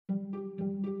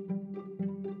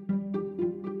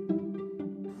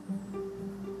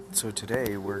So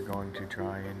today we're going to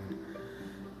try and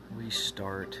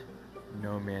restart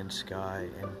No Man's Sky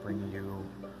and bring you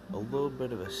a little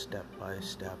bit of a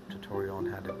step-by-step tutorial on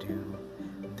how to do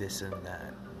this and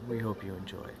that. We hope you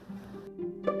enjoy.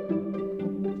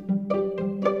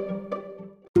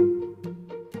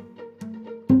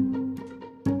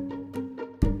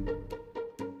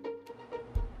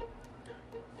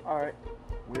 Alright,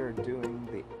 we are doing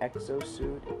the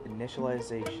exosuit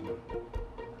initialization.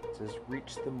 It says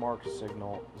reach the mark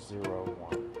signal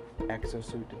 01.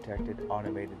 Exosuit detected,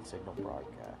 automated signal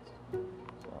broadcast.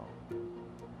 So,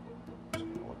 just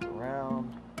gonna look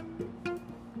around.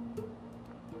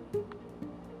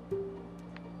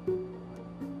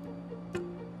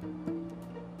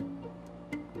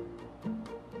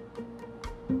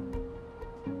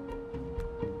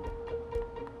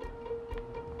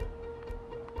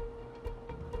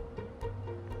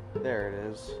 There it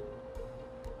is.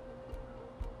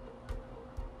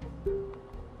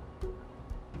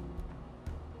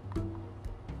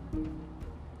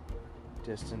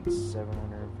 Distance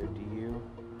 750 U.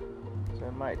 So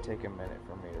it might take a minute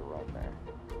for me to run there.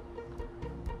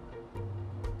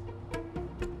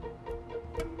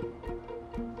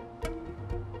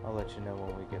 I'll let you know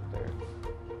when we get there.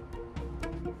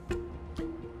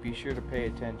 Be sure to pay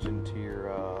attention to your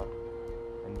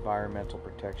environmental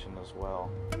protection as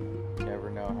well. You never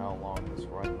know how long this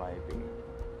run might be.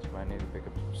 So you might need to pick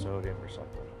up some sodium or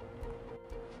something.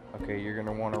 Okay, you're going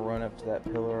to want to run up to that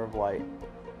pillar of light.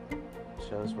 It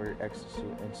shows where your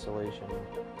exosuit installation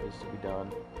needs to be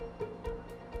done.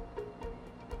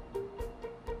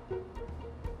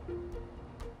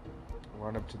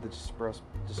 Run up to the distress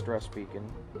beacon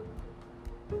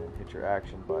and hit your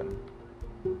action button.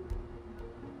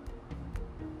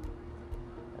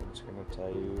 It's going to tell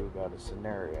you about a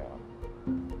scenario.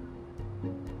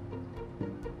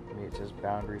 It says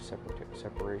boundary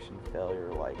separation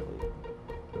failure likely.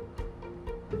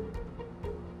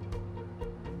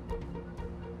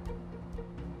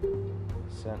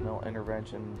 Sentinel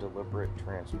intervention deliberate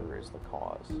transfer is the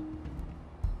cause.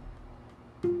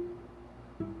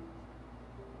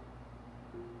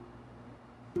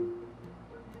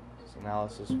 This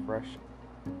analysis fresh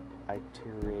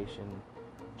iteration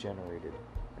generated.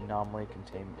 Anomaly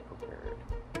containment prepared.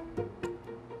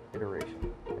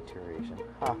 Iteration.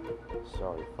 Ha!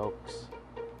 Sorry, folks.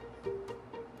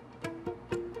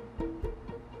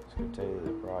 It's going to tell you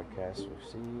the broadcast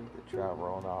received, the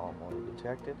travel anomaly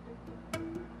detected.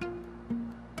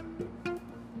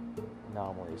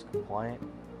 Anomaly is compliant.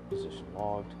 Position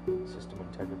logged. System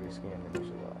integrity scan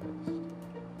initialized.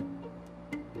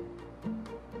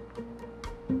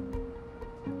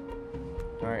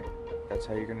 Alright. That's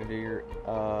how you're going to do your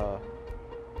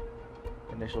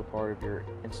initial part of your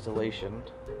initialization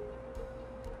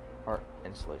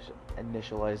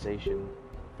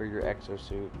for your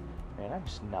exosuit. Man, I'm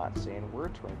just not saying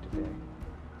words right today.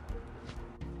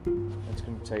 It's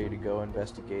going to tell you to go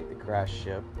investigate the crash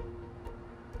ship.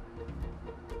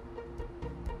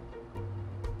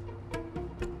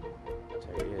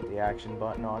 Tell you to hit the action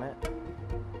button on it.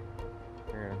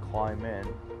 You're going to climb in.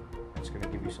 It's going to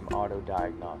give you some auto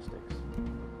diagnostics.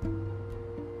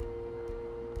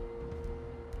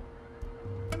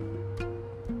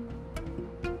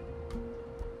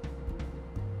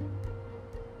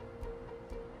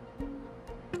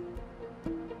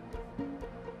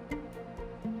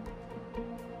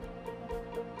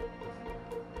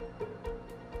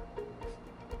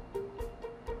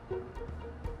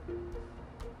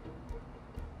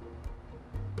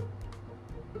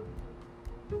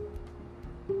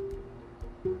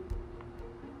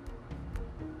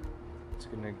 It's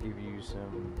going to give you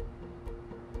some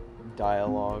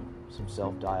dialogue, some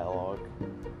self-dialogue.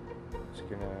 It's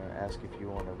going to ask if you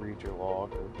want to read your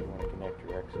log or if you want to connect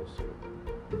your exosuit.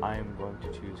 I am going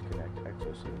to choose connect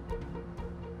exosuit.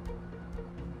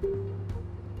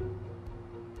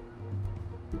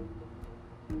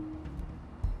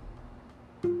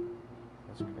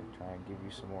 It's going to try and give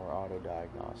you some more auto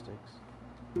diagnostics.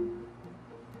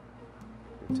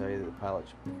 It'll tell you that the pilot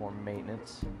should perform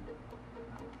maintenance.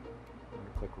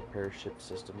 Click repair ship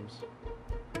systems.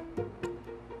 It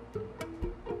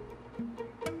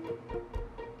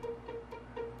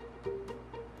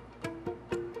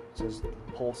says the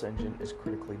pulse engine is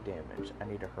critically damaged. I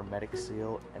need a hermetic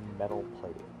seal and metal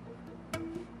plating.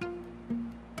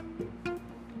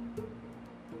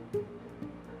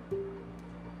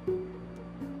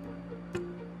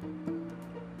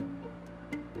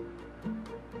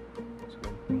 It's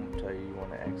going to tell you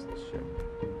want to exit the ship.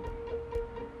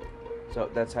 So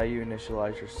that's how you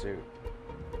initialize your suit.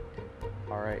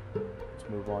 Alright, let's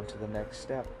move on to the next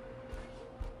step.